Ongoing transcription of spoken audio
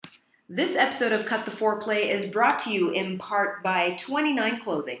This episode of Cut the Foreplay is brought to you in part by 29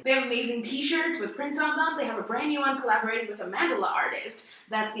 Clothing. They have amazing t-shirts with prints on them. They have a brand new one collaborating with a mandala artist.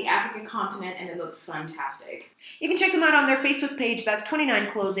 That's the African continent, and it looks fantastic. You can check them out on their Facebook page, that's 29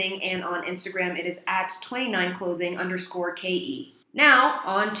 Clothing, and on Instagram it is at 29clothing_KE. Now,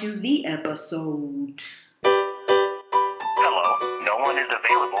 on to the episode. Hello, no one is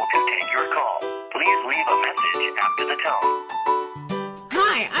available to take your call. Please leave a message after the tone.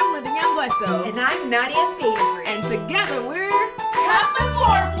 Hi, I'm Linda Youngwesso. And I'm Nadia Favorite. And together we're Cut the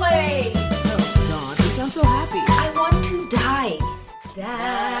Foreplay! Oh God, you sound so happy. I want to die.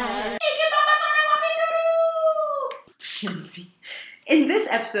 Die. In this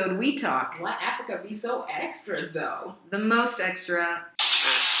episode, we talk... Why Africa be so extra, though? The most extra...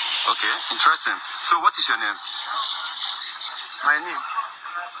 Okay, interesting. So what is your name? My name?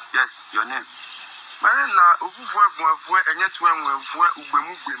 Yes, your name. Pardon,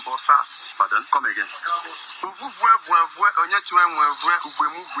 come again.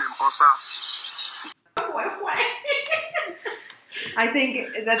 I think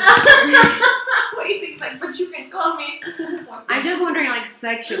that's... What do you think? Like, but you can call me... I'm just wondering, like,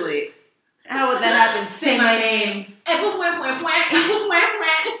 sexually, how would that happen? Say my name.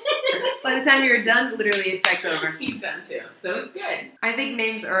 By the time you're done, literally is sex over. He's done too, so it's good. I think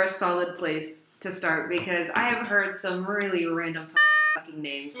names are a solid place to start because I have heard some really random fucking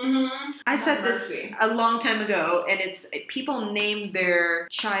names. Mm-hmm. I said this a long time ago, and it's people name their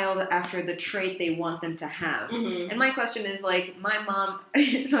child after the trait they want them to have. Mm-hmm. And my question is, like, my mom,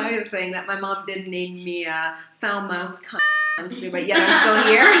 so I was saying that my mom didn't name me foul-mouthed cunt, but yet I'm still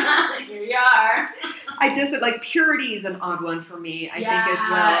here. Here you are. I just said, like, purity is an odd one for me, I think, as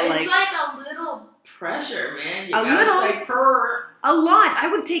well. It's like a little pressure, man. You a gotta little? say purr. A lot. I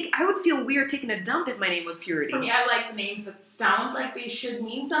would feel weird taking a dump if my name was Purity. For me, I like the names that sound like they should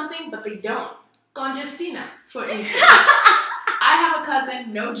mean something, but they don't. Congestina, for instance. I have a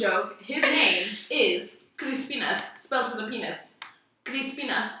cousin, no joke. His name is Crispinas, spelled with a penis.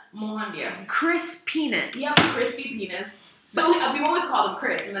 Crispinas Mohandia. Chris Penis. Yep, crispy penis. So we've always called him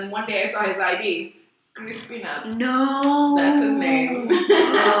Chris, and then one day I saw his ID. Crispinas. No. That's his name. Oh.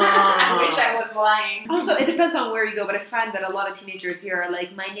 I wish I was lying. Also, it depends on where you go, but I find that a lot of teenagers here are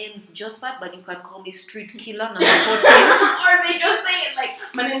like, my name's Josephat, but you can call me Street Killer number 14. Or they just say it like,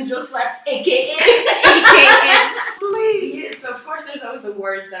 my name's Josephat, a.k.a. AKN. Please. Yes, of course there's always the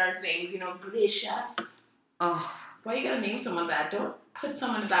words that are things, gracious. Oh. Why you gotta name someone that? Don't put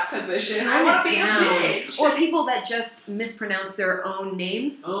someone in that position. Turn I wanna it be down. a bitch. Or people that just mispronounce their own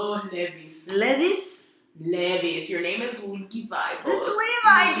names. Oh, Levis. Levis? Levis. Your name is Levi. It's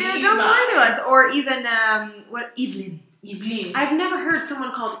Levi, dude. Don't lie to us. Or even, Evelyn. Evelyn. I've never heard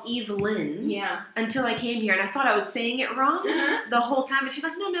someone called Evelyn. Yeah. Until I came here, and I thought I was saying it wrong the whole time, and she's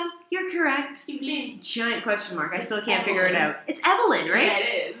like, no, you're correct. Evelyn. Giant question mark. I still can't Evelyn. figure it out. It's Evelyn, right? Yeah,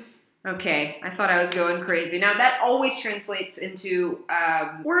 it is. Okay, I thought I was going crazy. Now, that always translates into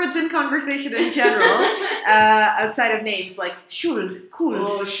words in conversation in general, outside of names, like Schuld, Kult.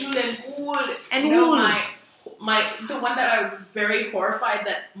 Oh, Schuld and Kult. And the one that I was very horrified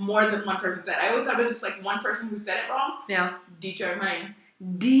that more than one person said. I always thought it was just like one person who said it wrong. Yeah. Determine.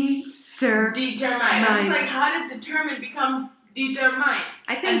 Determine. I was like, how did determine become determine?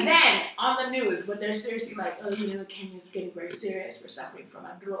 I think... And then, on the news, when they're seriously like, oh, Kenya's getting very serious. We're suffering from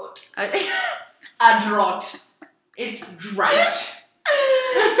a drought. A drought. It's drought.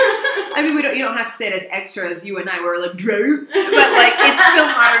 I mean, you don't have to say it as extra as you and I were like, drought. But, like, it's still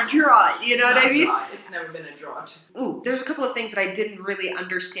not a drought. You know what I mean? Drought. It's never been a drought. Ooh, there's a couple of things that I didn't really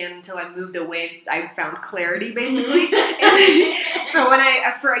understand until I moved away. I found clarity, basically. So when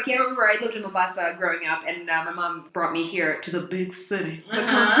I can't remember, I lived in Mombasa growing up, and my mom brought me here to the big city, the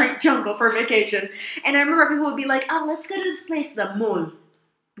concrete jungle for vacation. And I remember people would be like, oh, let's go to this place, the mall.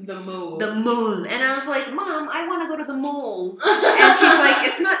 The mall. The mall. And I was like, Mom, I want to go to the mall. And she's like,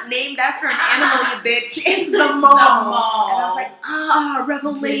 it's not named after an animal, you bitch. It's the mall. The mall. And I was like,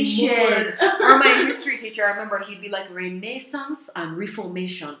 revelation. Or my history teacher, I remember he'd be like, Renaissance and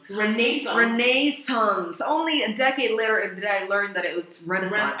Reformation. Renaissance. Only a decade later did I learn that it was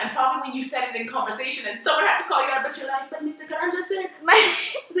Renaissance. And probably when you said it in conversation and someone had to call you out, but you're like, but Mr. Karanja said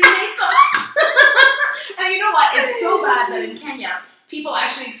Renaissance. And you know what? It's so bad that in Kenya, people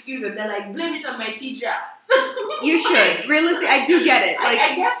actually excuse it. They're like, blame it on my teacher. You should. Realistically, I do get it. Like,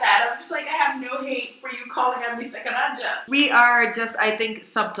 I get that. I'm just like, I have no hate for you calling out Mr. Karanja. We are just, I think,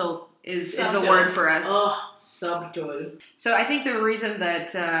 subtle is the word for us. Oh, subtle. So I think the reason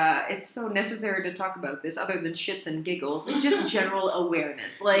that it's so necessary to talk about this, other than shits and giggles, is just general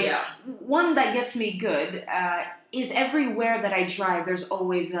awareness. Like, one that gets me good is everywhere that I drive, there's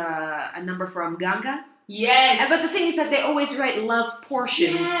always a number for Mganga. Yes. But the thing is that they always write love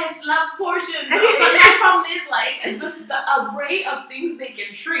portions. Yes, love portions. So my problem is like the array of things they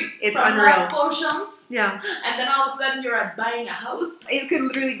can treat. It's from unreal. love potions, Yeah. and then all of a sudden you're at buying a house. It could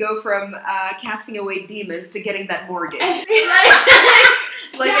literally go from casting away demons to getting that mortgage. And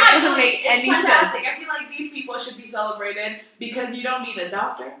Like, it doesn't make any it's fantastic. sense. I feel like these people should be celebrated because you don't need a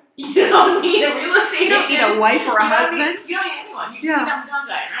doctor. You don't need a real estate You don't need a wife or a husband. You don't need anyone. You just Yeah. need a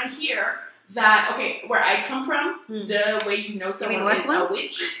Mganga. And I hear that, okay, where I come from, Hmm. the way you know someone is a Westlands?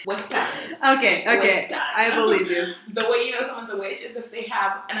 witch, West Town. Okay. West Town. I believe you. The way you know someone's a witch is if they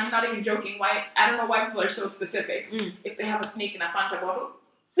have, and I'm not even joking, why, I don't know why people are so specific, if they have a snake in a Fanta bottle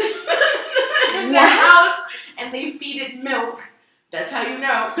in their What? house and they feed it milk. That's how you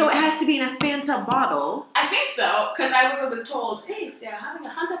know. So it has to be in a Fanta bottle. I think so, because I was always told, hey, if they're having a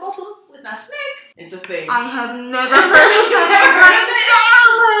Fanta bottle with a snake, it's a thing. I have never heard of that.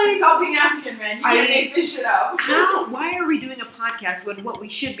 It's called being African, man. You can't make this shit up. Why are we doing a podcast when what we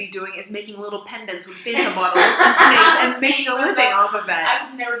should be doing is making little pendants with Fanta bottles and snakes and making a living off of that? I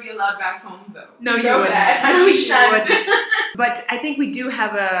would never be allowed back home, though. No, you know wouldn't. that. No, I you should. wouldn't. But I think we do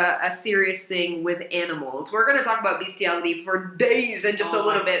have a serious thing with animals. We're going to talk about bestiality for days in just a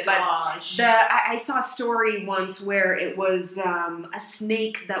little bit, but Gosh. I saw a story once where it was a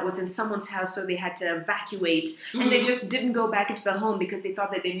snake that was in someone's house, so they had to evacuate, and they just didn't go back into the home because they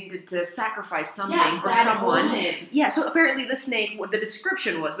thought that they needed to sacrifice something or bad someone. omen. Yeah, so apparently the snake, what the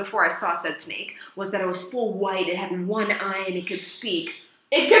description was before I saw said snake, was that it was full white, it had one eye, and it could speak.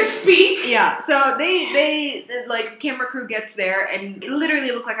 It could speak. Yeah, so they like, camera crew gets there, and it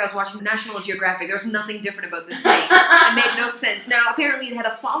literally looked like I was watching National Geographic. There was nothing different about this snake. It made no sense. Now, apparently it had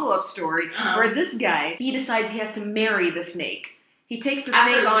a follow-up story where this guy, he decides he has to marry the snake. He takes the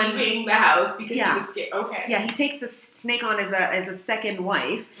snake After on... leaving the house because Yeah. he was scared. Okay. Yeah, he takes the snake on as a second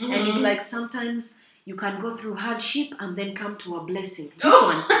wife, and he's like, sometimes you can go through hardship and then come to a blessing. This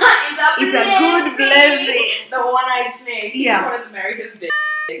one is a good blessing. The one-eyed snake. He Yeah. just wanted to marry his dick.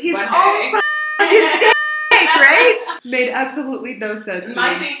 He's but all hey. snake, right? Made absolutely no sense to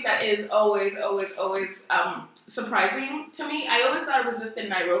My me. thing that is always surprising to me, I always thought it was just in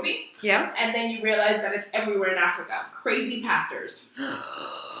Nairobi, Yeah? and then you realize that it's everywhere in Africa. Crazy pastors.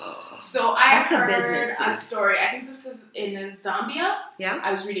 So I That's a heard business, a dude. story. I think this is in Zambia. Yeah?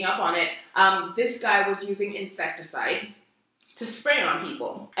 I was reading up on it. This guy was using insecticide to spray on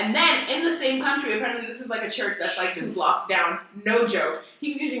people. And then in the same country, apparently this is like a church that's like 2 blocks down, no joke,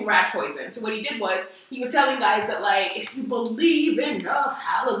 he was using rat poison. So what he did was, he was telling guys that like, if you believe enough,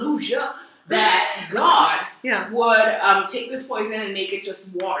 hallelujah, that God Yeah. would take this poison and make it just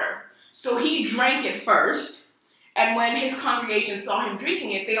water. So he drank it first, and when his congregation saw him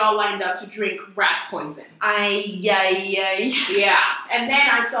drinking it, they all lined up to drink rat poison. Yeah, and then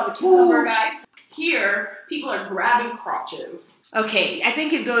I saw the cucumber guy. Here, people are grabbing crotches. Okay, I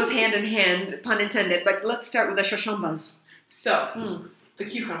think it goes hand in hand, pun intended, but let's start with the shoshambas. So, the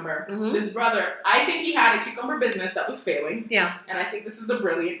cucumber. Mhm. This brother, I think he had a cucumber business that was failing. Yeah. And I think this was a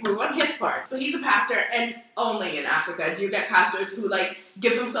brilliant move on his part. So he's a pastor, and only in Africa do you get pastors who like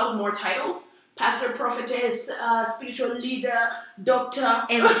give themselves more titles. Pastor, prophetess, spiritual leader, doctor,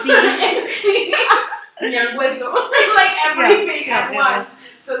 MC. MC, young whistle, like everything at yeah. once.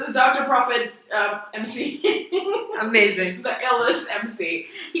 So this Dr. Prophet MC, Amazing. the illest MC,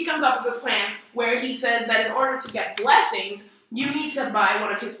 he comes up with this plan where he says that in order to get blessings, you need to buy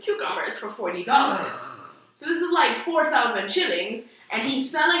one of his cucumbers for $40. So this is like 4,000 shillings, and he's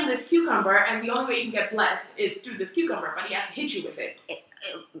selling this cucumber, and the only way you can get blessed is through this cucumber, but he has to hit you with it.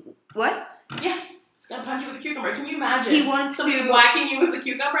 What? Yeah. He's gonna punch you with a cucumber. Can you imagine? He wants somebody to... whacking you with a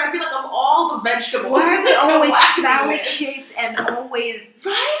cucumber? I feel like of all the vegetables, Why are they to always whack me phallic with. shaped and always...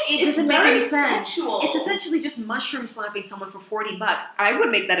 Right? It It's doesn't make very any sense. Sexual. It's essentially just mushroom slapping someone for $40. I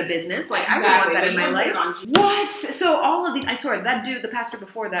would make that a business. Like, exactly. I would want that but in you my wouldn't life. put it on What? So all of these, I swear, that dude, the pastor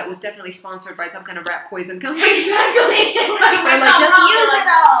before that, was definitely sponsored by some kind of rat poison company. Exactly. Like, They're like, just use it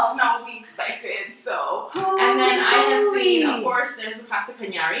all. That's not what we expected. So, and then I have seen, of course, there's the Pastor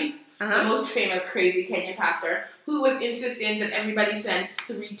Kanyari, the Uh-huh. most famous crazy Kenyan pastor, who was insisting that everybody send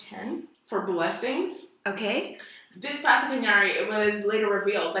 310 for blessings. Okay. This Pastor Kanyari, it was later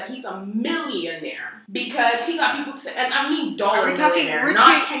revealed that he's a millionaire because he got people to say, and I mean dollar Are we talking millionaire, rich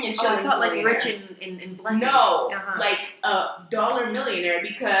not in- Kenyan shillings Oh, I thought like millionaire. rich in blessings. No, Uh-huh. like a dollar millionaire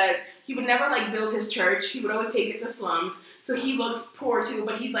because he would never like build his church. He would always take it to slums. So he looks poor too,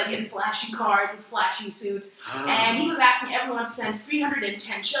 but he's like in flashy cars with flashy suits. And he was asking everyone to send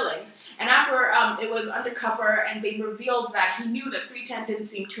 310 shillings. And after it was undercover and they revealed that he knew that 310 didn't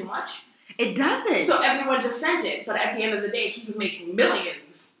seem too much, It doesn't. So everyone just sent it, but at the end of the day, he was making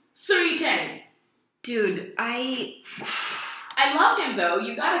millions. 310. Dude, I loved him though.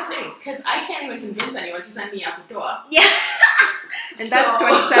 You gotta think, because I can't even convince anyone to send me out the door. Yeah. And that's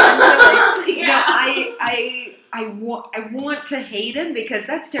 27. Yeah. No, I want to hate him because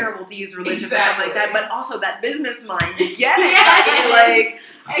that's terrible to use religion for something like that. But also that business mind, you get it?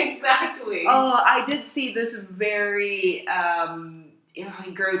 Yeah. Exactly. Oh, I did see this very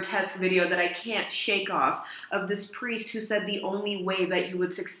grotesque video that I can't shake off of this priest who said the only way that you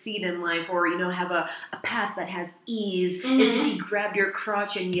would succeed in life or, have a path that has ease is if he grabbed your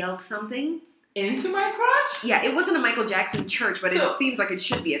crotch and yelled something. Into my crotch? Yeah, it wasn't a Michael Jackson church, but it seems like it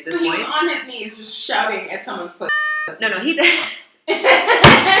should be at this point. point. So he was on his knees just shouting at someone's pussy. No, he did.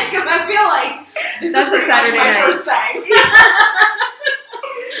 Because I feel like this is pretty much my first time.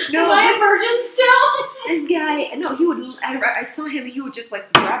 No, am I a virgin still? This guy, no, he would. I saw him. He would just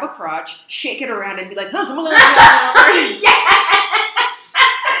like grab a crotch, shake it around, and be like, Yeah.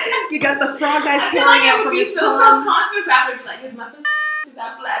 You got the frog eyes pouring like out from his so self-conscious after, be like, is my pussy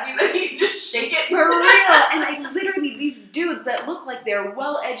that flabby that he just shake it? For real. And I literally, these dudes that look like they're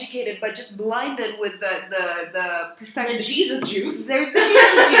well educated, but just blinded with the perspective. The Jesus juice. They're the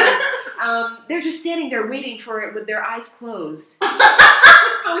Jesus juice. They're just standing there waiting for it with their eyes closed.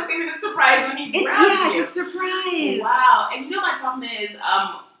 So it's even a surprise when he grabs you. It's a surprise. Wow. And my problem is,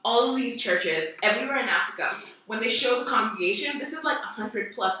 all of these churches, everywhere in Africa, when they show the congregation, this is like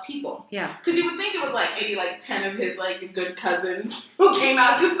 100 plus people. Yeah. Because you would think it was like maybe like 10 of his like good cousins who came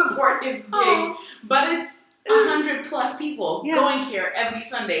out to support his gig. But it's 100 plus people going here every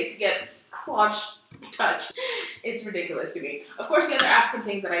Sunday to get crotch touched. It's ridiculous to me. Of course, the other African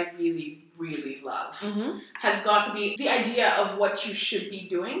thing that I really, really love has got to be the idea of what you should be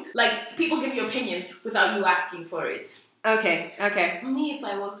doing. Like, people give you opinions without you asking for it. Okay. Me, if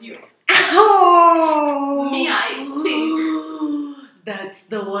I was you. Oh! Me, I think. That's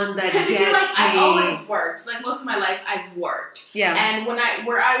the one that gets me. Because you see, like, I've me. always worked. Like, most of my life, I've worked. Yeah. And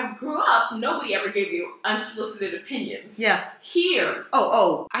where I grew up, nobody ever gave you unsolicited opinions. Yeah. Here.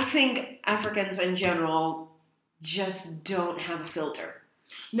 Oh. I think Africans in general just don't have a filter.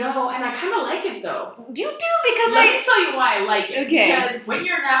 No, and I kind of like it, though. You do? Because Let me tell you why I like it. Okay. Because when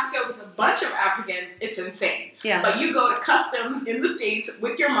you're in Africa with a bunch of Africans, it's insane. Yeah. But you go to customs in the States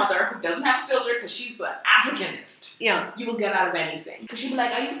with your mother, who doesn't have a filter because she's an Africanist. Yeah. You will get out of anything. Because she'll be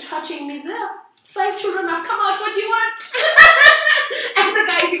like, are you touching me there? 5 children have come out, what do you want? And the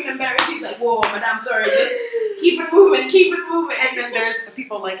guy's even embarrassed. He's like, whoa, madame, sorry, just keep it moving. And then there's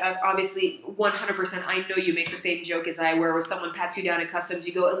people like us, obviously, 100%, I know you make the same joke as I, where if someone pats you down at customs,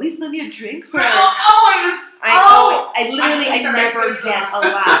 you go, at least let me a drink first. Always! I never get a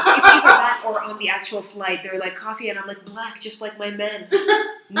laugh. It's either that or on the actual flight, they're like, coffee, and I'm like, black, just like my men.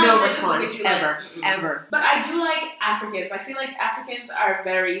 No response, ever. But I do like Africans. I feel like Africans are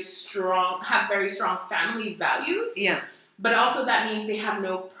very strong, have very strong family values. Yeah. But also that means they have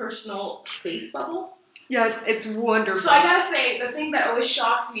no personal space bubble. Yeah, it's wonderful. So I gotta say, the thing that always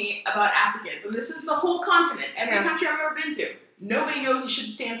shocks me about Africans, and this is the whole continent, every country I've ever been to, nobody knows you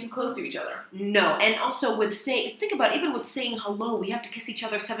shouldn't stand too close to each other. No, and also think about it, even with saying hello, we have to kiss each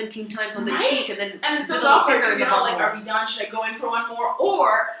other 17 times on the cheek, and then it's awkward because like, are we done? Should I go in for one more?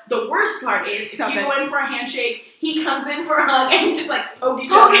 Or the worst part is, if you go in for a handshake, he comes in for a hug, and you just like poke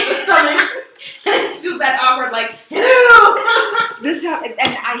each other in the stomach. And it's just that awkward, like, hello! This happened,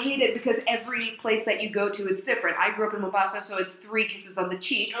 and I hate it because every place that you go to, it's different. I grew up in Mombasa, so it's 3 kisses on the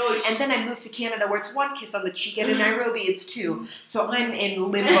cheek. And then I moved to Canada where it's 1 kiss on the cheek, and in Nairobi it's 2. So I'm in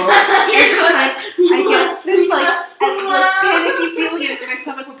limbo. Every time I get this panicky feeling in my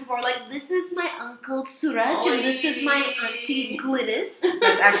stomach when people are like, this is my uncle Suraj, and this is my auntie Glynis.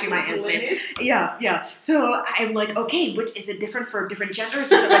 That's actually my aunt's name. Yeah. So I'm like, okay, which is it different for different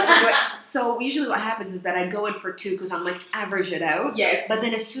genders? Is it like, so usually what happens is that I go in for 2 because I'm like, average it out. Yes. But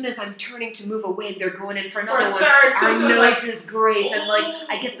then as soon as I'm turning to move away, they're going in for another one. Third, our nose is grace, and like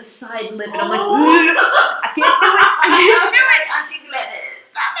I get the side lip, and I'm like, I can't do it. Auntie Glennis.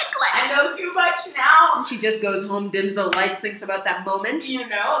 I know too much now. And she just goes home, dims the lights, thinks about that moment. You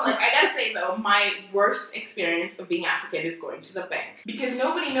know, like I gotta say though, my worst experience of being African is going to the bank. Because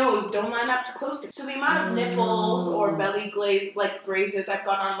nobody knows, don't line up too close to me. So the amount of nipples or belly grazes I've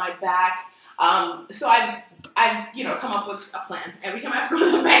got on my back. So I've come up with a plan. Every time I have to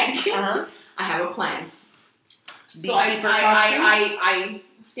go to the bank, I have a plan. So I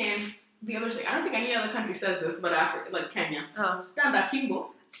stand the other thing. I don't think any other country says this, but Africa, like Kenya, stand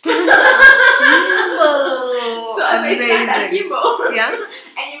akimbo. Stand akimbo. So as I stand akimbo, yeah,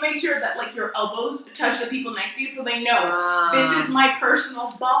 and you you make sure that like your elbows touch the people next to you so they know this is my personal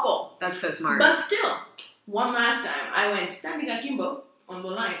bubble. That's so smart. But still, one last time, I went standing akimbo on the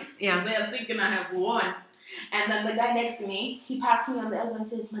line. Yeah. They're thinking I have won. And then the guy next to me, he pats me on the elbow and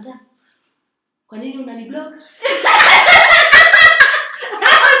says, Madam, kwa nini unaniblock?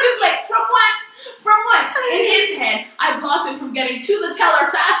 I was just like, from what? From what? In his head, I blocked him from getting to the teller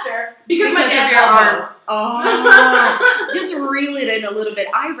faster because my damn elbow. Oh, just reel it in a little bit.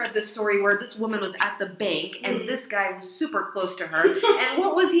 I read this story where this woman was at the bank and this guy was super close to her. And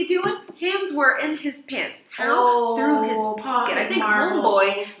what was he doing? Hands were in his pants, out through his pocket. I think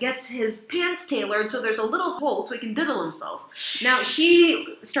homeboy gets his pants tailored so there's a little hole so he can diddle himself. Now,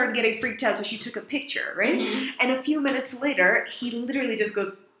 she started getting freaked out, so she took a picture, right? Mm-hmm. And a few minutes later, he literally just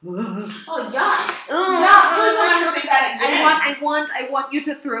goes, oh, yeah. Yeah, please don't ever say that again. I want you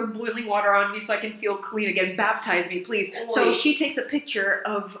to throw boiling water on me so I can feel clean again. Baptize me, please. Wait. So she takes a picture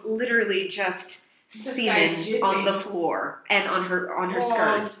of literally just semen on the floor and on her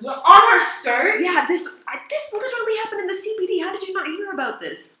skirt. On her skirt? Yeah, this literally happened in the CBD. How did you not hear about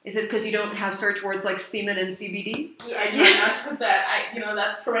this? Is it because you don't have search words like semen and CBD? I try not to put that.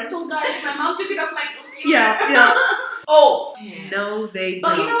 That's parental guidance. My mom took it off my computer. Yeah. Oh. No, they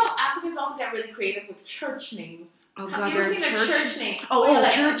don't. But Africans also get really creative with church names. Oh Have God, you ever they're seen a church name? Church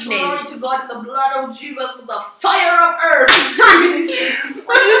Glory names. to God in the blood of Jesus with the fire of earth. When you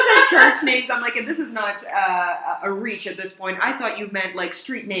said church names, I'm like, this is not a reach at this point. I thought you meant like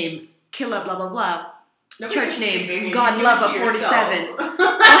street name, Killa blah blah blah. Church name, God Love a 47.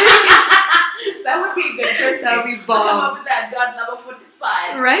 That would be a good church name. That would be Come bomb. up with that God Love a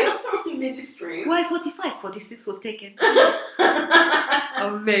 45. Right? Some ministries. Why 45? 46 was taken.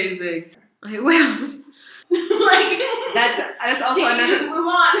 Amazing. I will. That's also just move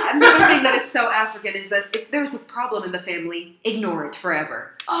on. another thing that is so African is that if there's a problem in the family, ignore it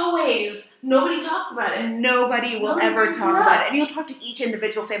forever. Always. Nobody talks about it. Nobody will Nobody ever brings talk it up. about it. And you'll talk to each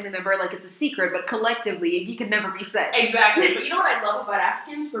individual family member like it's a secret, but collectively, you can never be said. Exactly. But you know what I love about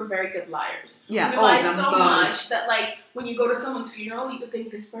Africans? We're very good liars. Yeah. We lie the so most. much that like when you go to someone's funeral, you could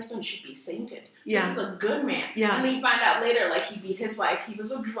think this person should be sainted. Yeah. This is a good man. Yeah. And then you find out later, like he beat his wife, he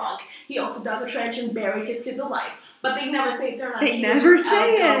was a drunk, he also dug a trench and buried his kids alive. But they never say it. They're like, They he never was just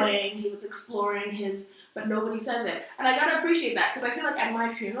say it. outgoing, he was exploring his, but nobody says it. And I gotta appreciate that because I feel like at my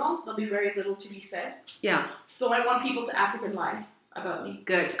funeral, there'll be very little to be said. Yeah. So I want people to African lie about me.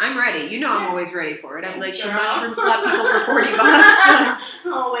 Good. I'm ready. You know I'm Yeah. always ready for it. I'm like, Thanks, should girl. mushroom slap people for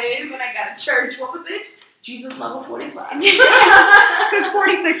 $40? Always. When I got a church, what was it? Jesus level 45. Because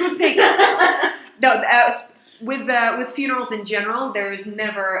 46 was taken. No, with funerals in general, there's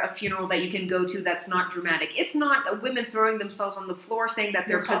never a funeral that you can go to that's not dramatic. If not, women throwing themselves on the floor saying that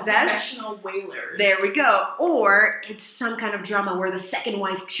they're called possessed. Professional wailers. There we go. Or it's some kind of drama where the second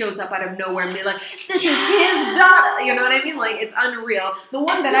wife shows up out of nowhere and be like, this is his daughter. You know what I mean? Like, it's unreal. The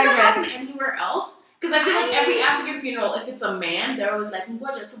one that I Does read... happen anywhere else? Because I feel like every African funeral, if it's a man, they're always like,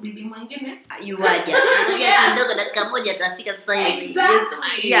 "Ngoja tu bibi mwingine." You Yeah. Exactly.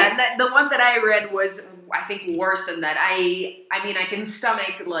 Yeah, the one that I read was, I think, worse than that. I mean, I can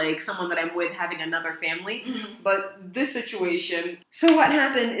stomach, like, someone that I'm with having another family, but this situation... So what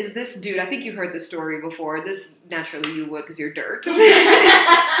happened is this dude, I think you've heard this story before. This, naturally, you would, because you're dirt.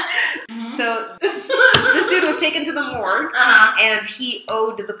 So, this dude was taken to the morgue, and he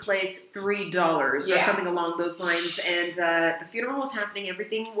owed the place $3 or something along those lines, and the funeral was happening,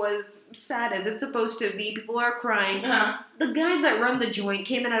 everything was sad as it's supposed to be, people are crying. The guys that run the joint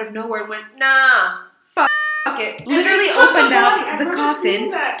came in out of nowhere and went, nah, fuck it. Literally opened up the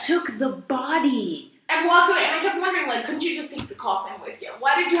coffin, took the body. And walked away, and I kept wondering, like, couldn't you just take the coffin with you?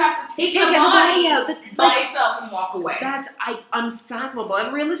 Why did you have to take the the body out by itself and walk away? That's unfathomable.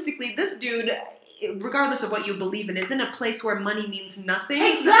 And realistically, this dude, regardless of what you believe in, is in a place where money means nothing.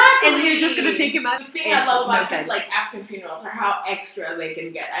 Exactly. And you're just going to take him out. The thing I love about sense. like African funerals are how extra they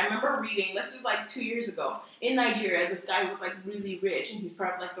can get. I remember reading, this is like 2 years ago, in Nigeria, this guy was like really rich, and he's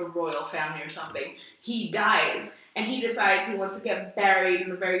part of like the royal family or something. He dies. And he decides he wants to get buried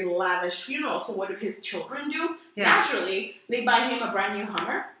in a very lavish funeral. So what do his children do? Yeah. Naturally, they buy him a brand new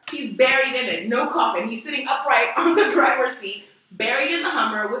Hummer. He's buried in it, no coffin. He's sitting upright on the driver's seat, buried in the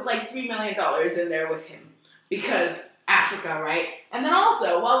Hummer with like $3 million in there with him. Because Africa, right? And then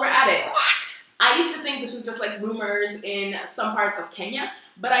also, while we're at it, I used to think this was just like rumors in some parts of Kenya.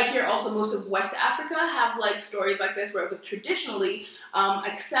 But I hear also most of West Africa have like stories like this where it was traditionally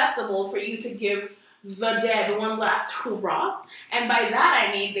acceptable for you to give the dead one last hurrah, and by that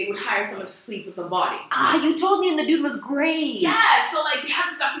I mean they would hire someone to sleep with the body. You told me and the dude was great. Yeah, so like they have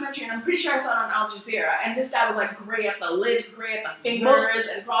this documentary and I'm pretty sure I saw it on Al Jazeera, and this guy was like gray at the lips, gray at the fingers,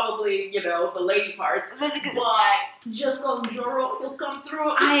 and probably, you know, the lady parts. But just go Joro, you'll come through.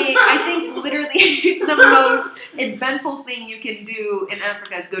 I think literally the most eventful thing you can do in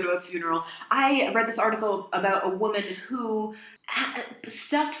Africa is go to a funeral. I read this article about a woman who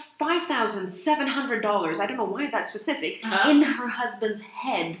stuffed $5,700, I don't know why that's specific, in her husband's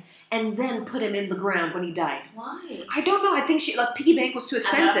head and then put him in the ground when he died. Why? I don't know. I think she piggy bank was too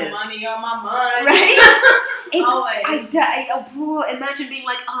expensive. I have money on my mind. Right? Always. Imagine being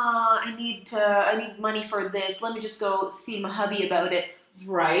like, I need money for this. Let me just go see my hubby about it.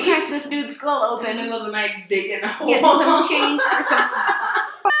 Right. Crack this dude's skull open. In the middle of the night, digging a hole. Get some change for some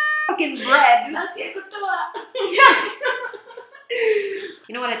fucking bread.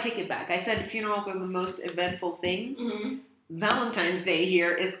 You know what? I take it back. I said funerals are the most eventful thing. Mm-hmm. Valentine's Day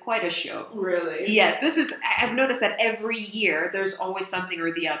here is quite a show. Really? Yes, I've noticed that every year there's always something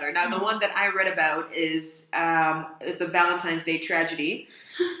or the other. Now, the one that I read about is it's a Valentine's Day tragedy.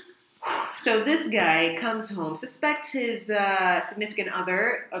 So this guy comes home, suspects his significant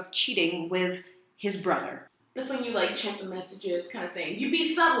other of cheating with his brother. That's when you like check the messages, kind of thing. You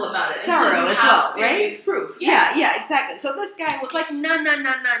be subtle about it. Thorough until you as have well, serious right? Proof. Yeah, exactly. So this guy was like, no.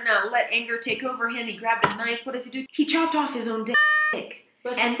 Let anger take over him. He grabbed a knife. What does he do? He chopped off his own dick.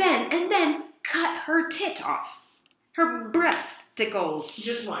 But And then cut her tit off. Her breast tickles.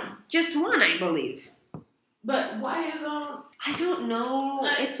 just one. Just one, I believe. But why is all? I don't know.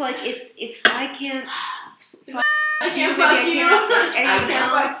 It's like if I can't I can't maybe fuck you. I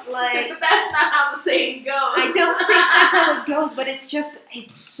can't else, like But that's not how the saying goes. I don't think that's how it goes, but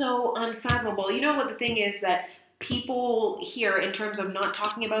it's so unfathomable. You know what the thing is that people here, in terms of not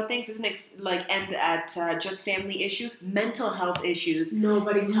talking about things, doesn't end at just family issues, mental health issues.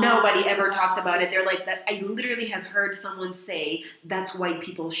 Nobody ever talks about it. They're like that. I literally have heard someone say that's white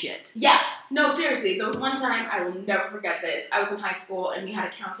people shit. Yeah. No, seriously. There was one time, I will never forget this. I was in high school and we had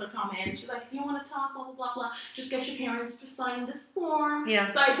a counselor come in and she's like, if you want to talk, blah, blah, blah, blah, just get your parents to sign this form. Yeah.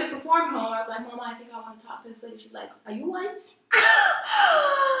 So I took the form home. I was like, Mama, I think I want to talk to this lady. She's like, are you white?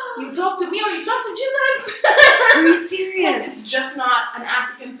 You talk to me or you talk to Jesus? Are you serious? It's just not an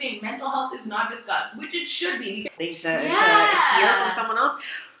African thing. Mental health is not discussed, which it should be. Thing to hear from someone else.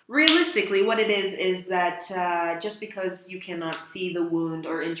 Realistically, what it is that just because you cannot see the wound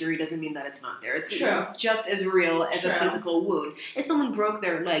or injury doesn't mean that it's not there. It's just as real as a physical wound. If someone broke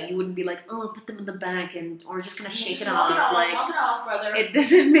their leg, you wouldn't be like, oh, put them in the back and or just gonna shake it off. Walk it off, brother. It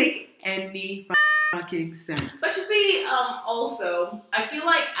doesn't make any fucking sense. But you see, also, I feel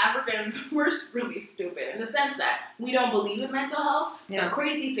like Africans were really stupid in the sense that we don't believe in mental health. Yeah. The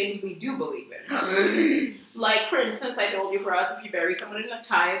crazy things we do believe in. Like, for instance, I told you, for us, if you bury someone in a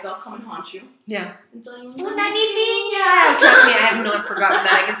tithe, they'll come and haunt you. Yeah. And tell you, Trust me, I have not forgotten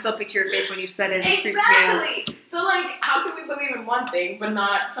that. I can still picture your face when you said it. It creeps me out. Exactly. So, like, how can we believe in one thing, but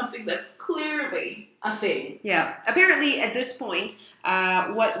not something that's clearly a thing? Yeah. Apparently, at this point,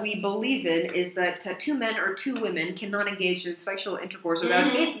 what we believe in is that two men or two women cannot engage in sexual intercourse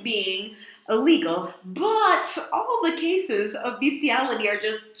without it being illegal, but all the cases of bestiality are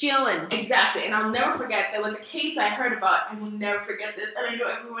just chilling. Exactly, and I'll never forget, there was a case I heard about, I will never forget this, and I know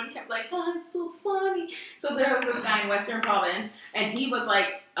everyone kept like, oh, it's so funny. So there was this guy in Western Province, and he was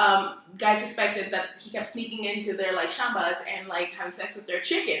like, guys suspected that he kept sneaking into their like shambas and like having sex with their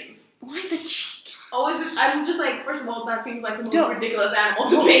chickens. Why the chicken? I'm just like, first of all, that seems like the most ridiculous animal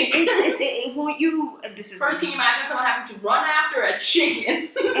to make. First, can you imagine someone having to run after a chicken?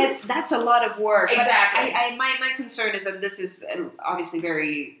 That's a lot of work. Exactly. But my concern is that this is obviously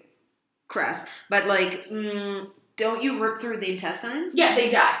very crass, but like, don't you rip through the intestines? Yeah, they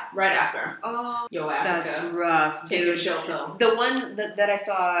die right after. Oh, Yo, Africa. that's rough, Take dude. a chill pill. The one that I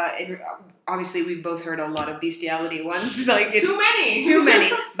saw, obviously we've both heard a lot of bestiality ones. Like it's Too many. Too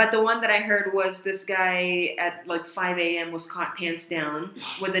many. But the one that I heard was this guy at like 5 a.m. was caught pants down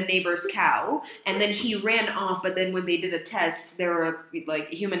with a neighbor's cow. And then he ran off, but then when they did a test, there were like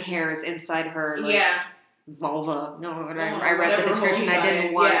human hairs inside her vulva. No, I read the description. I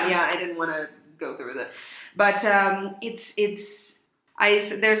didn't want to go through with it. But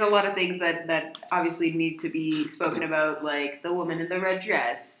there's a lot of things that obviously need to be spoken about, like the woman in the red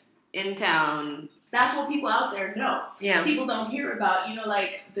dress in town. That's what people out there know. Yeah. People don't hear about,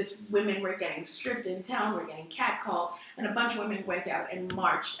 like this women were getting stripped in town, were getting catcalled, and a bunch of women went out and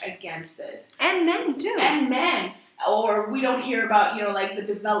marched against this. And men too. And men. Or we don't hear about, like the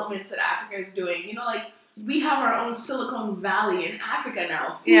developments that Africa is doing. Like we have our own Silicon Valley in Africa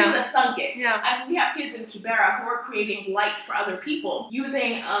now. Who Yeah. would have thunk it? Yeah. I mean, we have kids in Kibera who are creating light for other people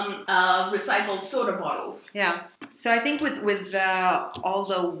using recycled soda bottles. Yeah. So I think with all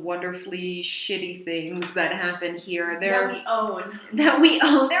the wonderfully shitty things that happen here, there's That we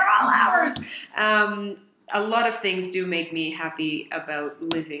own. they're all ours. A lot of things do make me happy about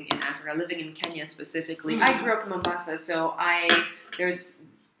living in Africa, living in Kenya specifically. Mhm. I grew up in Mombasa, so there's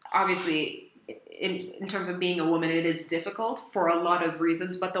obviously in terms of being a woman, it is difficult for a lot of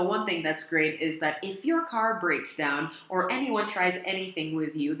reasons. But the one thing that's great is that if your car breaks down or anyone tries anything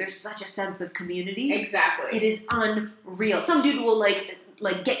with you, there's such a sense of community. Exactly. It is unreal. Some dude will like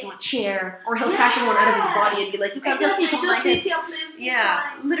get you a chair, or he'll fashion one out of his body and be like, you can just sit on my head. Please.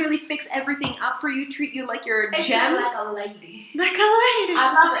 Yeah, literally fix everything up for you, treat you like you're a It's gem. like a lady. Like a lady.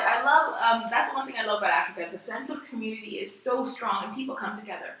 I love it. I love, that's the one thing I love about Africa. The sense of community is so strong and people come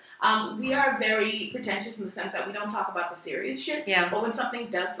together. We are very pretentious in the sense that we don't talk about the serious shit. Yeah. But when something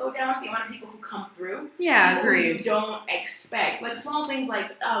does go down, the amount of people who come through. Yeah, people who you agreed. don't expect. Like small things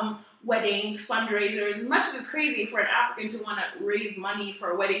like weddings, fundraisers. As much as it's crazy for an African to want to raise money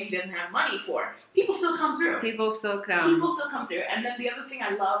for a wedding he doesn't have money for, people still come through. People still come. People still come through. And then the other thing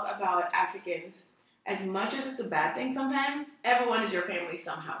I love about Africans, as much as it's a bad thing sometimes, everyone is your family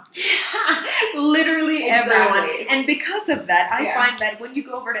somehow. Literally Exactly. everyone. And because of that, I Yeah. find that when you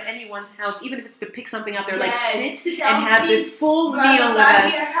go over to anyone's house, even if it's to pick something up, they're like, sit down, and have please. this full Blah, meal blah, with blah,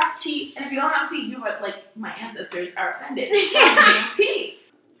 us. here, have tea. And if you don't have tea, you are like, my ancestors are offended. Have tea.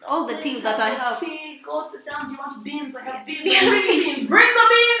 All the tea that I have. Tea. Go sit down. Do you want beans? I have beans. I'm bringing beans. Bring the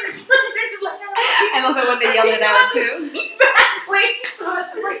beans. You're just like, I love it when they yell it out too. exactly. So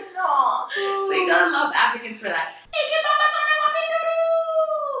it's like, no. So you gotta love Africans for that.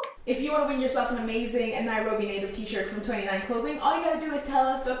 If you want to win yourself an amazing Nairobi native t-shirt from 29 Clothing, all you gotta do is tell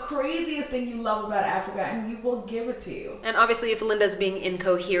us the craziest thing you love about Africa and we will give it to you. And obviously, if Linda's being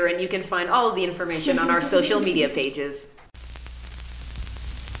incoherent, you can find all of the information on our social media pages.